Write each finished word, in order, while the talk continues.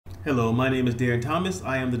Hello, my name is Darren Thomas.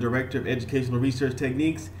 I am the Director of Educational Research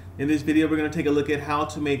Techniques. In this video, we're going to take a look at how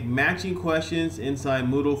to make matching questions inside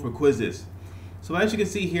Moodle for quizzes. So as you can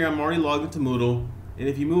see here, I'm already logged into Moodle. And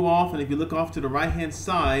if you move off and if you look off to the right-hand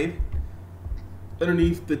side,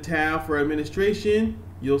 underneath the tab for administration,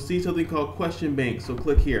 you'll see something called Question Bank. So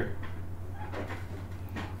click here.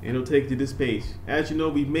 And it'll take you to this page. As you know,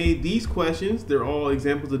 we've made these questions. They're all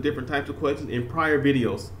examples of different types of questions in prior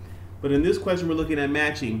videos. But in this question, we're looking at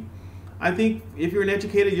matching. I think if you're an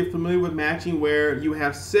educator, you're familiar with matching, where you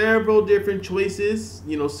have several different choices,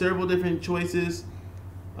 several different things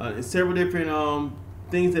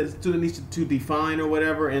that the student needs to define or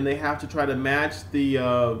whatever, and they have to try to match the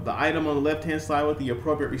item on the left-hand side with the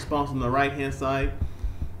appropriate response on the right-hand side.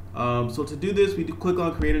 So to do this, we click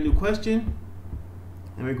on Create a New Question,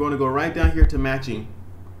 and we're going to go right down here to Matching.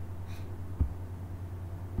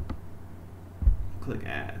 Click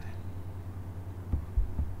Add.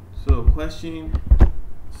 So question.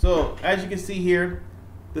 So as you can see here,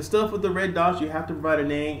 the stuff with the red dots, you have to provide a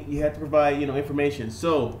name. You have to provide information.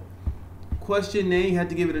 So question name, you have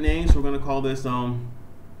to give it a name. So we're going to call this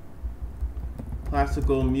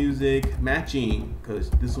classical music matching,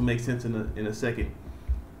 because this will make sense in a second.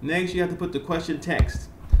 Next, you have to put the question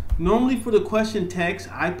text. Normally for the question text,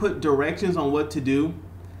 I put directions on what to do,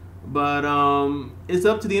 but it's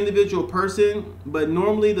up to the individual person. But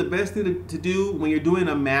normally the best thing to do when you're doing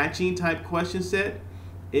a matching type question set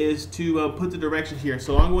is to put the directions here.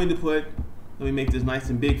 So I'm going to put, let me make this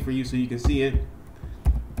nice and big for you so you can see it.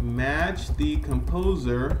 Match the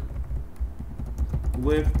composer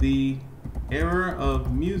with the era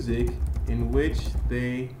of music in which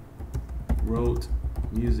they wrote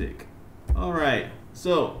music. All right,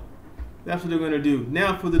 so that's what they're going to do.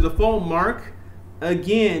 Now for the default mark,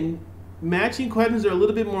 again, matching questions are a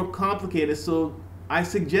little bit more complicated, so I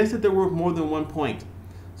suggest that they're worth more than 1 point.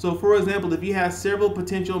 So for example, if you have several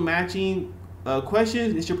potential matching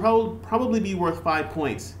questions, it should probably be worth 5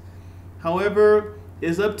 points. However,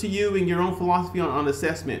 it's up to you and your own philosophy on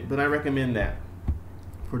assessment, but I recommend that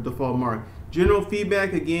for default mark. General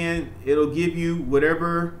feedback, again, it'll give you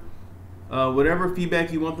whatever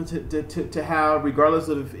feedback you want them to have, regardless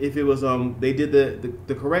of if it was they did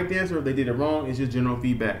the correct answer or if they did it wrong. It's just general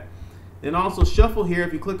feedback. And also shuffle here.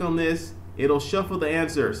 If you click on this, it'll shuffle the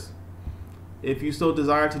answers if you so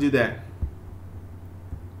desire to do that.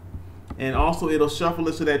 And also it'll shuffle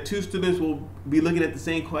it so that two students will be looking at the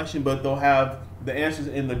same question, but they'll have the answers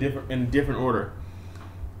in different order.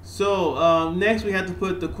 So next we have to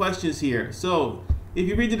put the questions here. So if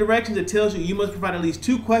you read the directions, it tells you must provide at least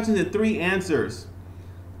 2 questions and 3 answers.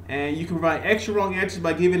 And you can provide extra wrong answers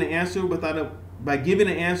by giving an answer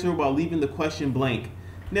while leaving the question blank.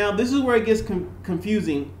 Now this is where it gets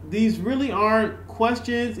confusing. These really aren't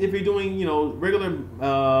questions if you're doing regular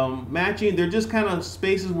matching. They're just kind of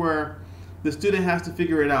spaces where the student has to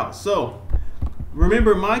figure it out. So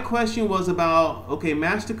remember, my question was about, okay,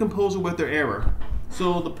 match the composer with their era.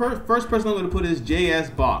 So the first person I'm going to put is J.S.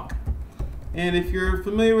 Bach. And if you're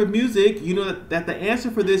familiar with music, you know that the answer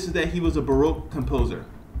for this is that he was a Baroque composer.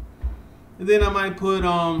 And then I might put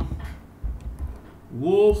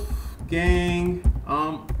Wolfgang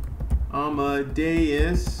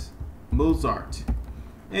Amadeus Mozart.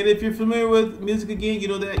 And if you're familiar with music again, you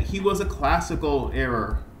know that he was a classical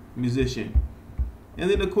era musician. And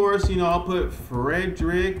then of course, I'll put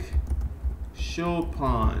Frederick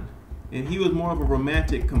Chopin. And he was more of a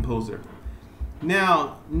romantic composer.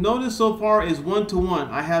 Now, notice so far is 1-to-1.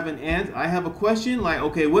 I have a question like,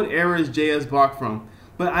 okay, what era is J.S. Bach from?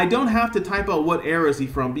 But I don't have to type out what era is he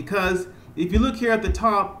from, because if you look here at the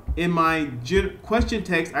top in my question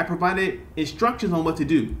text, I provided instructions on what to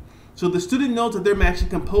do. So the student knows that they're matching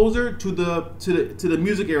composer to the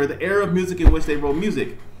music era, the era of music in which they wrote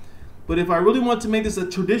music. But if I really want to make this a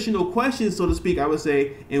traditional question, so to speak, I would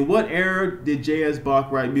say, in what era did J.S.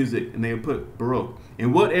 Bach write music? And they would put Baroque.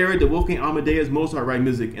 In what era did Wolfgang Amadeus Mozart write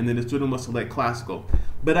music? And then the student must select classical.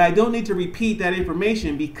 But I don't need to repeat that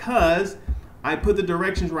information because I put the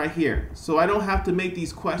directions right here. So I don't have to make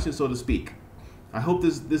these questions, so to speak. I hope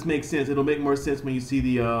this makes sense. It'll make more sense when you see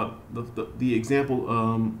the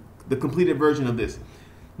example, the completed version of this.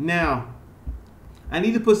 Now, I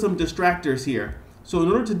need to put some distractors here. So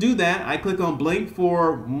in order to do that, I click on blank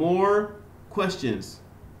for more questions.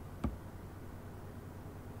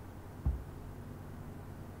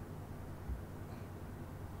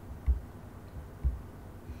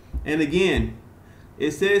 And again,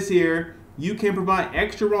 it says here, you can provide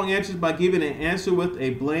extra wrong answers by giving an answer with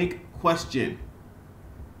a blank question.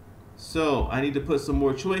 So I need to put some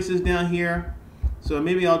more choices down here. So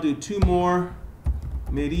maybe I'll do 2 more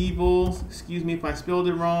medieval, excuse me if I spelled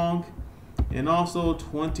it wrong, and also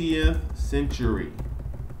 20th century.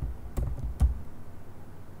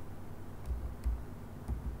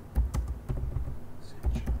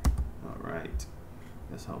 All right,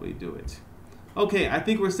 that's how we do it. Okay, I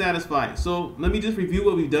think we're satisfied. So let me just review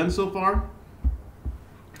what we've done so far.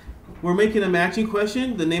 We're making a matching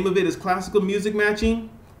question. The name of it is classical music matching.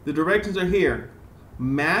 The directions are here.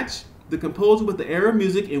 Match the composer with the era of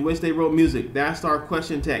music in which they wrote music. That's our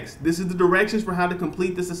question text. This is the directions for how to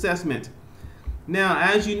complete this assessment. Now,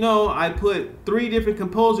 as you know, I put 3 different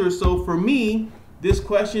composers. So for me, this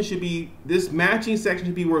matching section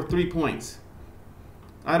should be worth 3 points.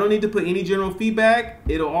 I don't need to put any general feedback.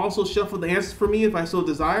 It'll also shuffle the answers for me if I so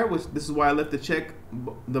desire, which this is why I left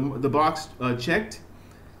the box checked.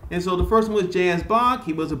 And so the first one was J.S. Bach.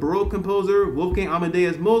 He was a Baroque composer. Wolfgang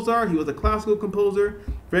Amadeus Mozart. He was a classical composer.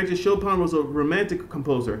 Frédéric Chopin was a romantic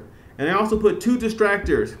composer. And I also put 2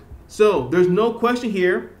 distractors. So there's no question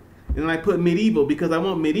here. And then I put medieval because I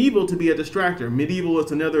want medieval to be a distractor. Medieval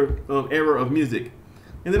is another era of music.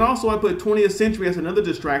 And then also I put 20th century as another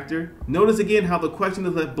distractor. Notice again how the question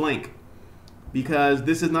is left blank because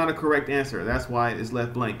this is not a correct answer. That's why it's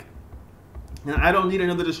left blank. And I don't need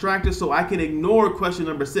another distractor, so I can ignore question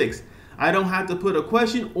number 6. I don't have to put a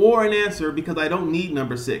question or an answer because I don't need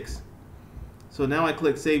number 6. So now I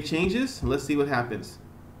click Save Changes, and let's see what happens.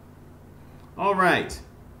 All right.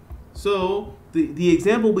 So the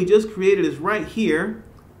example we just created is right here.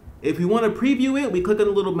 If we want to preview it, we click on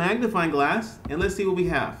the little magnifying glass, and let's see what we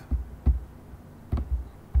have.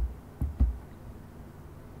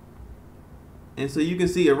 And so you can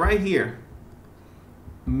see it right here.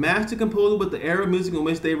 Match the composer with the era of music in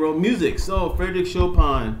which they wrote music. So Frédéric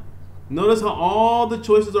Chopin. Notice how all the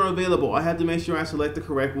choices are available. I have to make sure I select the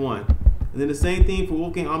correct one. And then the same thing for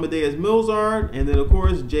Wolfgang Amadeus Mozart, and then of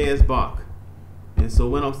course J.S. Bach. And so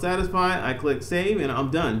when I'm satisfied, I click Save, and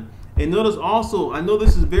I'm done. And notice also, I know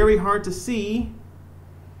this is very hard to see,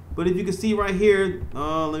 but if you can see right here,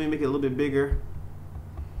 let me make it a little bit bigger.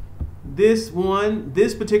 This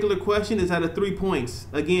particular question is out of 3 points.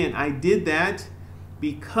 Again, I did that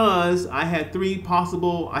because I had 3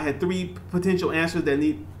 potential answers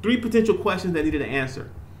that 3 potential questions that needed an answer.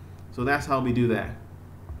 So that's how we do that.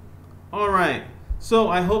 All right. So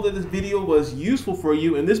I hope that this video was useful for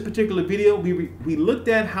you. In this particular video, we looked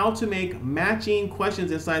at how to make matching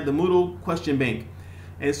questions inside the Moodle question bank.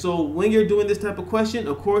 And so when you're doing this type of question,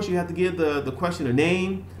 of course, you have to give the question a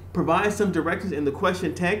name, provide some directions in the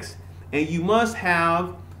question text, and you must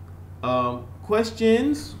have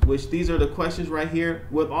questions, which these are the questions right here,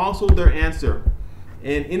 with also their answer.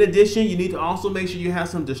 And in addition, you need to also make sure you have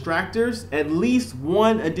some distractors. At least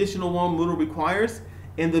 1 additional one Moodle requires.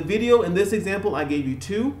 In the video, in this example, I gave you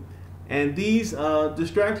 2. And these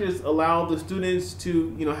distractors allow the students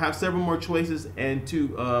to have several more choices and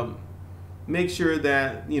to make sure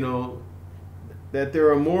that that there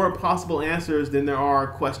are more possible answers than there are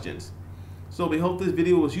questions. So we hope this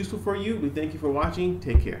video was useful for you. We thank you for watching.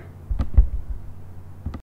 Take care.